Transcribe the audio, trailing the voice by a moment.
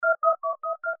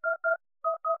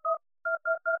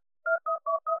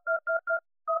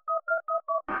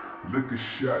liquor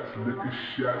shots,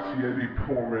 yeah they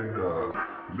pouring up.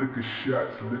 Liquor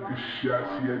shots,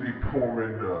 yeah they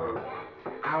pouring up.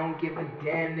 I don't give a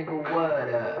damn, nigga, what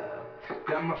up?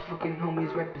 Got my fucking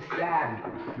homies right beside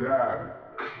me. Beside me.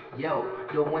 Yo,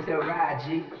 the ones that ride,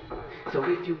 G. So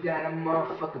if you got a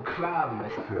motherfucking problem,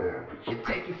 you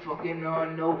take your fucking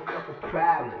on, no fucking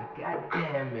problem. God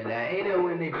damn it, I hate it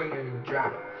when they bring in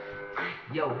drama.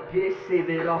 Yo, bitch, save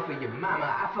it all for your mama.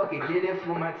 I fucking did it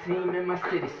for my team in my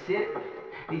city.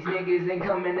 These niggas ain't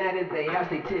coming at it, they out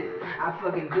they titty. I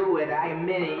fucking do it, I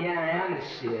admit it, yeah, I am the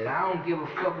shit. I don't give a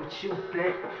fuck what you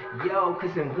think. Yo,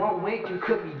 cause in 1 week you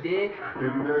could be dead.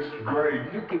 And that's right.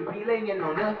 You could be laying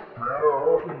on the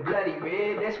fucking bloody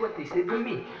red. That's what they said to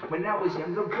me when I was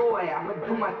younger boy. I'ma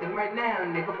do my thing right now,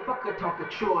 nigga. Fuck a Tonka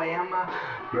Troy. I'm a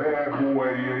bad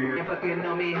boy, yeah. you fucking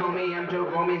know me, homie. I'm Joe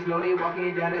Romy, slowly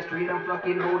walking down the street. I'm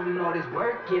fucking holding all this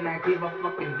work, and I give a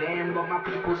fucking damn about my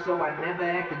people, so I never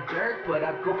act a jerk. But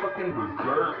I go fucking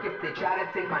berserk if they try to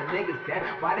take my niggas down.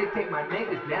 Why they take my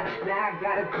niggas down? Now I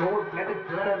gotta go, grab the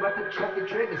gun, about to chuck the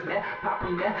triggers now. Pop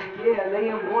 'em now, yeah, lay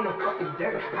 'em on the fucking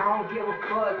dirt. I don't give a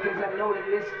fuck, cause I know that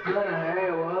it's gonna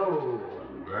hurt. Whoa.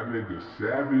 That nigga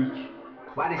savage.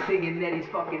 Why they singing that he's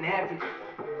fucking average?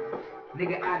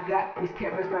 Nigga, I got these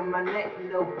carrots on my neck,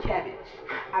 no cabbage.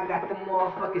 I got the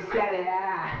motherfucking salad.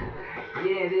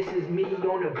 Yeah, this is me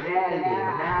on the ballad.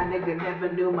 Nah, nigga never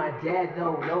knew my dad,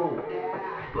 no.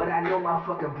 But I know my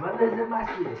fucking brothers and my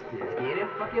sisters. Get it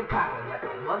fucking poppin' like a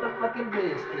motherfucking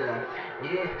blister.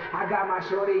 Yeah, I got my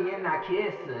shorty and I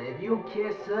kiss her. If you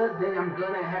kiss her, then I'm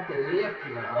gonna have to lift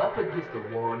her up against the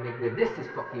wall, nigga. This is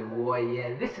fucking war,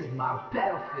 yeah. This is my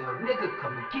battlefield, nigga.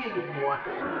 Come and kill you, boy.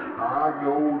 I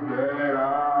know that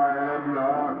I am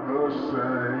not the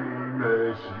same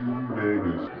as you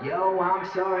niggas. Yo, I'm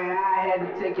sorry I had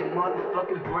to take your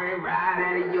motherfucking brain right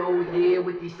out of your head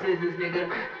with these scissors,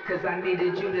 nigga. Cause I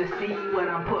needed you to see what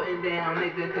I'm putting down,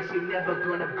 nigga. Cause you're never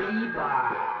gonna be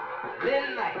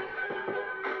ballin' like.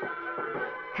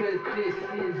 Cause this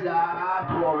is our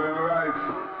Ballin' life.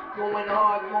 going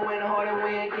hard, and we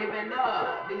ain't giving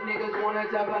up. These niggas wanna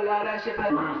talk a lot of shit,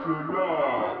 but Listen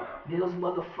up. Mills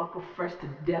motherfucker fresh to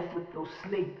death with those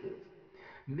sneakers.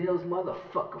 Mills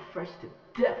motherfucker fresh to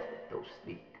death with those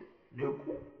sneakers,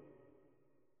 nigga.